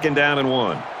here. It's 2nd down and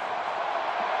 1.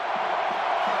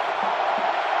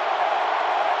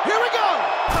 Here we go.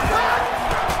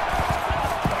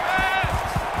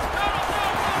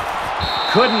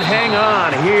 Couldn't hang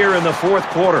on here in the 4th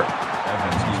quarter.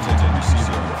 Evans needs a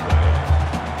receiver on the play.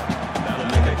 That'll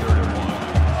make it 3rd and 1.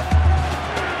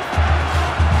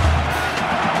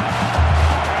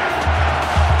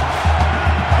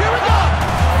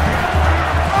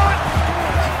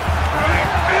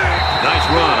 Nice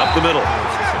run up the middle.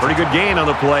 Pretty good gain on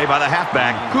the play by the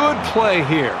halfback. Good play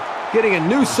here. Getting a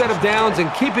new set of downs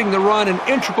and keeping the run an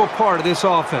integral part of this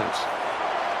offense.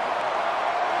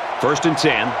 1st and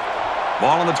 10.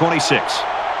 Ball on the 26.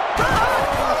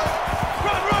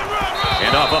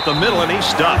 And up the middle, and he's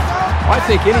stuffed. I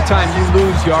think anytime you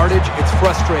lose yardage, it's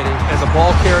frustrating as a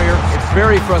ball carrier. It's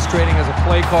very frustrating as a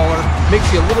play caller. Makes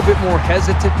you a little bit more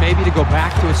hesitant maybe to go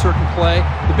back to a certain play.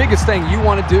 The biggest thing you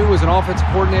want to do as an offensive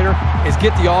coordinator is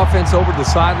get the offense over to the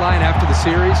sideline after the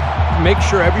series, make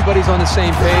sure everybody's on the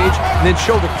same page, and then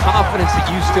show the confidence that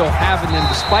you still have in them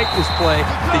despite this play,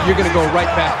 that you're going to go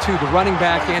right back to the running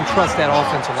back and trust that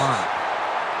offensive line.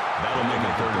 That'll make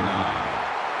it 3rd and 9.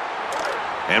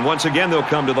 And once again, they'll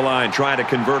come to the line, trying to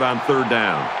convert on 3rd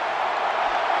down.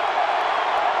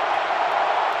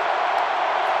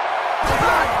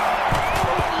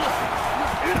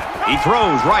 He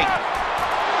throws right.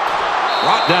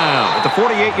 Brought down at the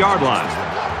 48-yard line.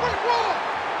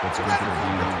 That's a good for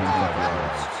 25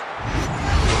 yards.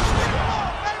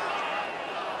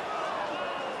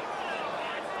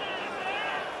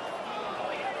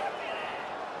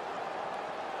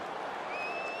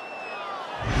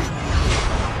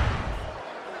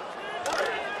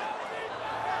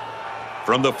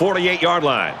 From the 48-yard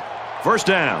line, 1st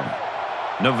down.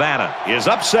 Nevada is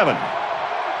up 7.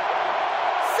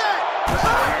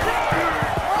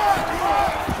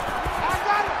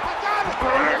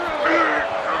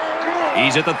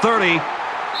 He's at the 30,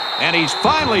 and he's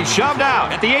finally shoved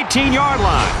out at the 18-yard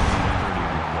line.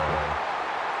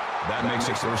 That makes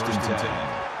it 1st and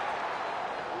 10.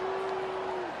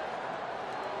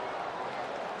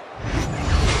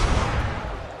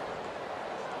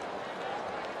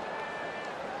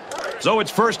 So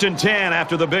it's 1st and 10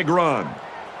 after the big run.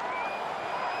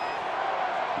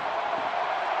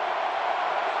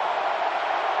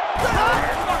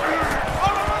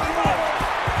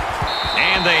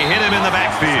 And they hit him in the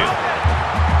backfield.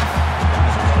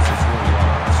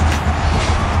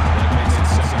 That makes it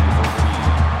 2nd and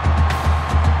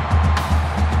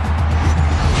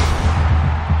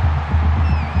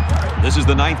 14. This is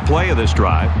the 9th play of this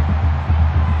drive.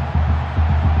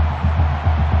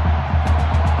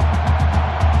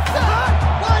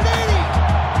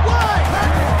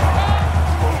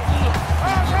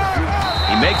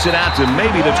 Makes it out to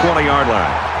maybe the 20-yard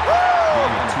line.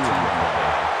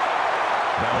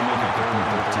 That'll make it 3rd and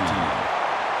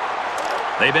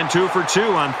 13. They've been 2 for 2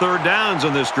 on 3rd downs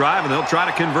on this drive, and they'll try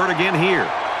to convert again here.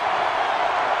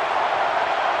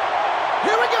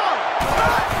 Here we go.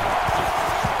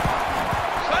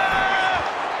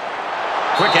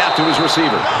 Quick out to his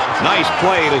receiver. Nice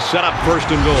play to set up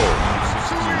 1st and goal.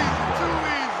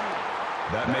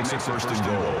 That makes it 1st and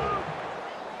goal.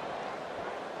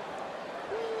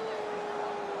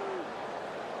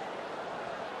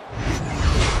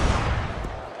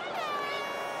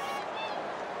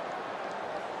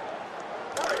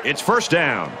 It's 1st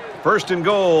down. 1st and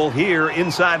goal here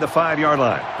inside the 5-yard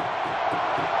line.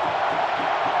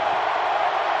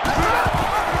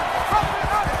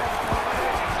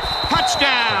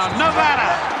 Touchdown,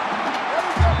 Nevada!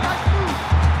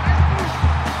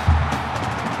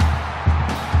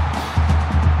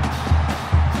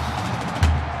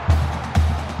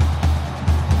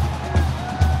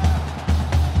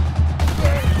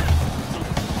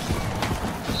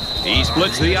 He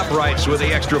splits the uprights with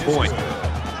the extra point.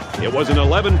 It was an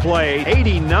 11-play,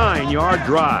 89-yard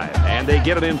drive, and they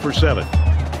get it in for 7.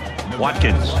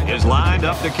 Watkins is lined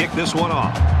up to kick this one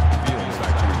off.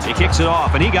 He kicks it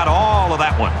off, and he got all of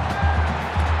that one.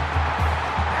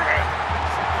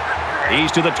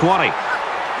 He's to the 20.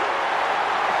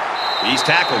 He's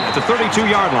tackled at the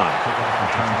 32-yard line.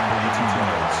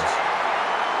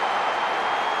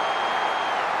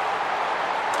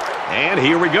 And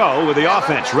here we go with the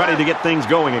offense ready to get things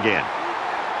going again.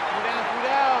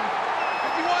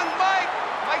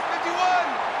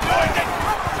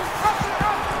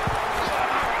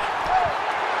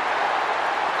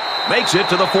 Makes it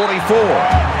to the 44.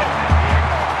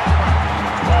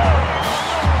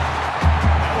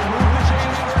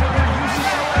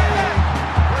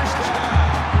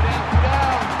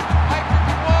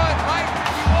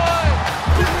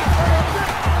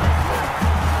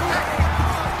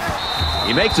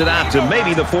 He makes it out to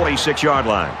maybe the 46-yard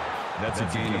line. That's a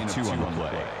gain of 2 on the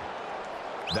play.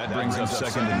 That brings up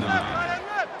 2nd and 9.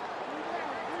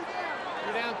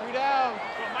 Three down.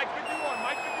 Mike 51,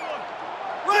 Mike 51.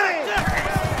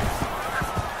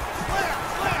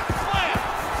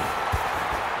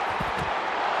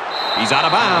 He's out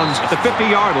of bounds at the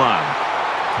 50-yard line.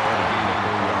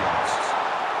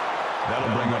 That'll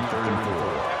bring up 3rd and 4.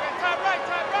 Time right.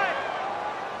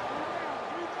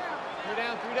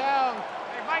 Three down.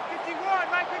 Hey, Mike 51,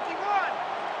 Mike 51.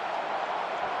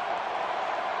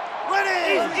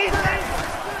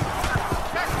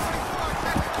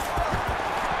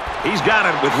 He's got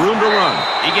it with room to run.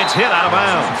 He gets hit out of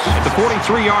bounds at the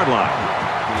 43-yard line.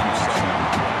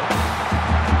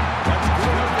 That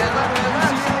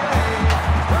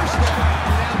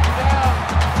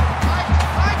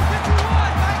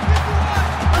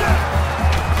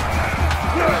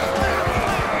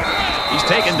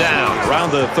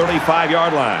around the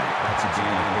 35-yard line. That's a gain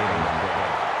of 8 on the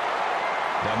play.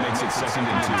 That makes it 2nd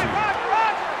and 2.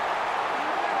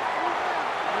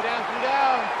 Three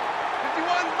down.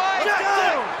 51, Mike.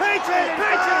 Patriot!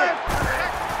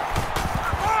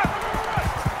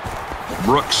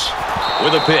 Brooks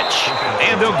with a pitch,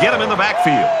 and they'll get him in the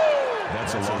backfield.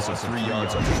 That's a loss of 3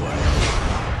 yards on the play.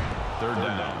 3rd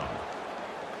down.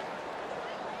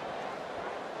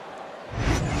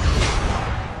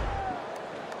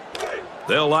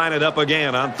 They'll line it up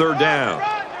again on 3rd down.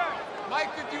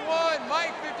 Mike 51,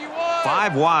 Mike 51.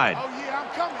 5 wide. Oh, yeah, I'm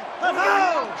coming. Let's go!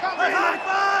 I'm coming.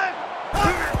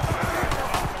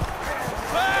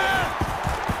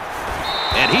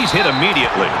 And he's hit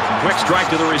immediately. Quick strike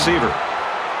to the receiver.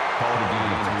 Call it a gain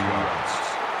of 3 yards.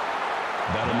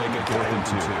 That'll make it 4th and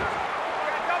 2.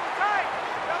 Double tight.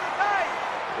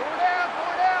 Four down.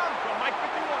 So Mike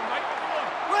 51, Mike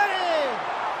 51. Ready!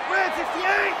 Red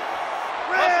 68!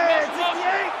 Red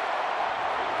 68!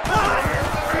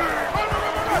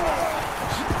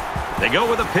 They go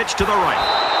with a pitch to the right.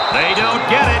 They don't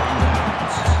get it.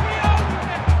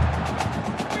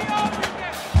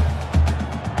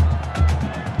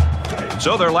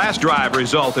 So their last drive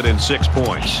resulted in 6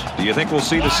 points. Do you think we'll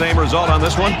see the same result on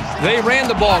this one? They ran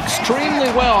the ball extremely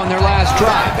well on their last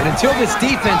drive, and until this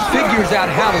defense figures out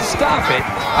how to stop it,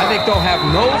 I think they'll have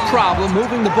no problem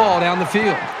moving the ball down the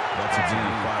field. That's a gain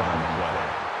of 5 on the play.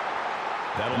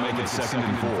 That'll make it 2nd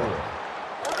and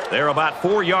 4. They're about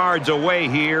 4 yards away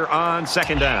here on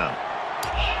 2nd down.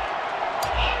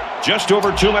 Just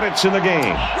over 2 minutes in the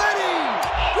game.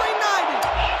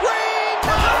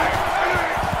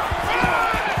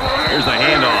 Here's the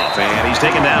handoff, and he's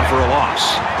taken down for a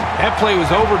loss. That play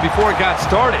was over before it got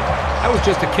started. That was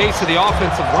just a case of the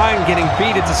offensive line getting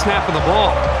beat at the snap of the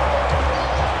ball.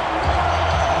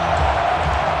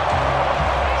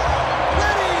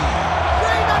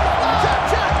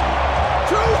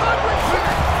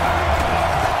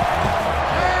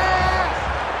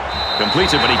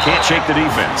 Completes it, but he can't shake the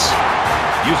defense.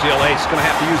 UCLA is going to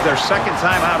have to use their 2nd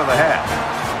time out of the half.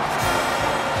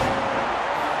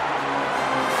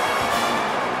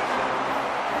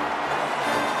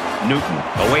 Newton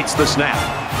awaits the snap.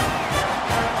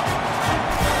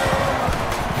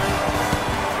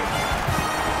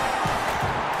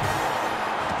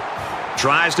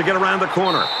 Tries to get around the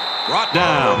corner. Brought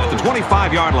down at the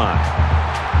 25-yard line.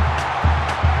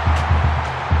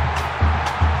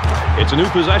 It's a new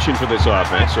possession for this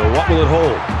offense, so what will it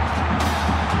hold?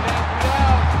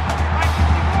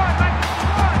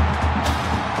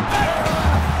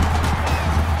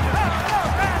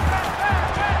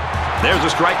 There's a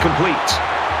strike complete.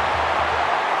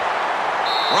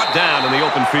 Brought down in the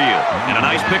open field. And a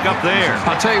nice pickup there.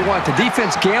 I'll tell you what, the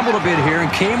defense gambled a bit here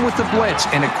and came with the blitz,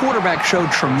 and the quarterback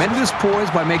showed tremendous poise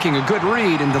by making a good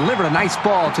read and delivered a nice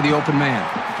ball to the open man.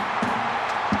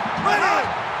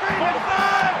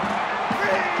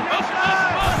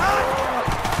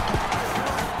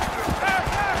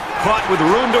 Caught with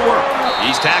room to work.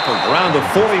 He's tackled around the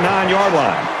 49-yard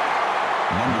line.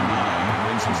 Number 9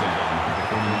 brings him down at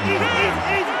the 49-yard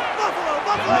line.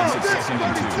 That makes it 2nd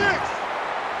and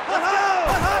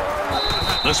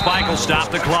 2. The spike will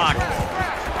stop the clock.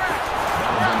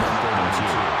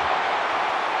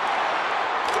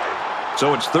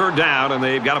 So it's 3rd down, and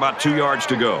they've got about 2 yards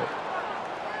to go.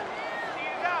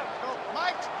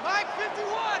 Mike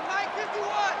 51, Mike 51.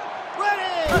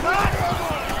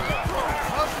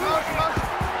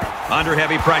 Under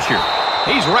heavy pressure.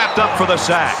 He's wrapped up for the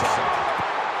sack.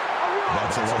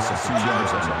 That's a loss of 2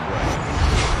 yards on the play.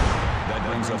 That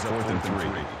brings up 4th and 3.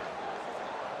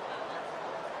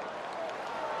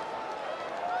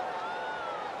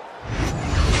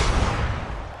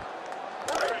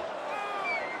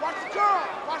 Watch the curl.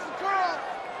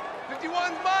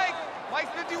 51's Mike. Mike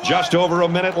 51. Just over a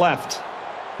minute left.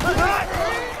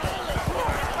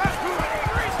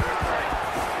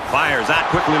 Fires out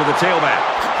quickly to the tailback.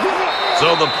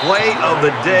 So the play of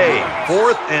the day,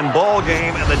 4th and ball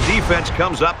game, and the defense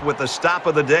comes up with the stop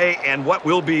of the day and what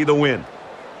will be the win.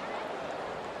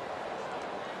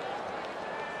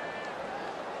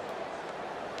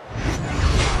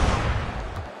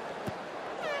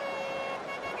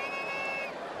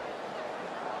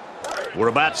 We're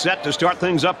about set to start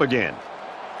things up again.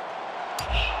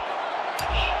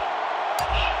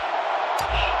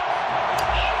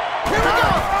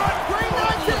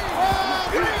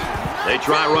 They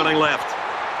try running left.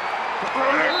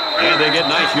 And they get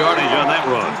nice yardage on that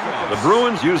run. The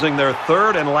Bruins using their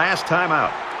 3rd and last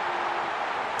timeout.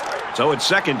 So it's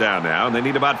 2nd down now, and they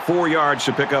need about 4 yards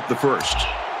to pick up the first.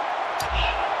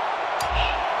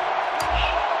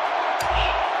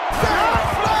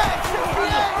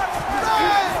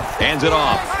 Hands it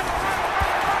off.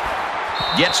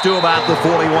 Gets to about the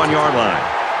 41-yard line.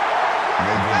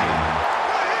 No gain.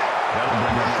 That'll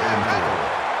bring up 3rd and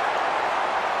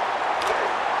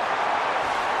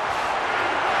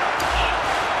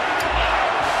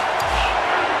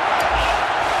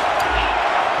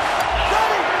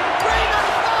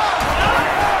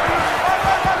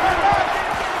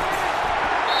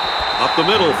 4. Up the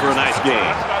middle for a nice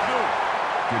gain.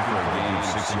 Good for a gain of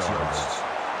 6 yards.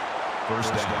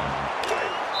 1st down.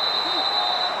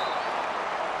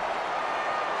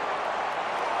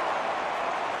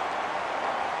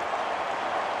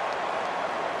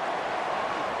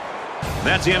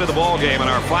 That's the end of the ball game, and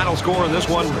our final score in this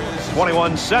one,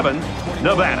 21-7,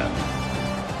 Nevada.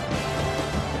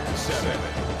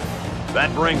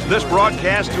 That brings this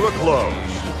broadcast to a close.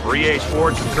 For EA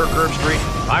Sports and Kirk Herbstreit,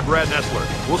 I'm Brad Nessler.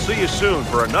 We'll see you soon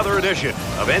for another edition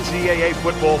of NCAA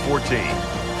Football 14.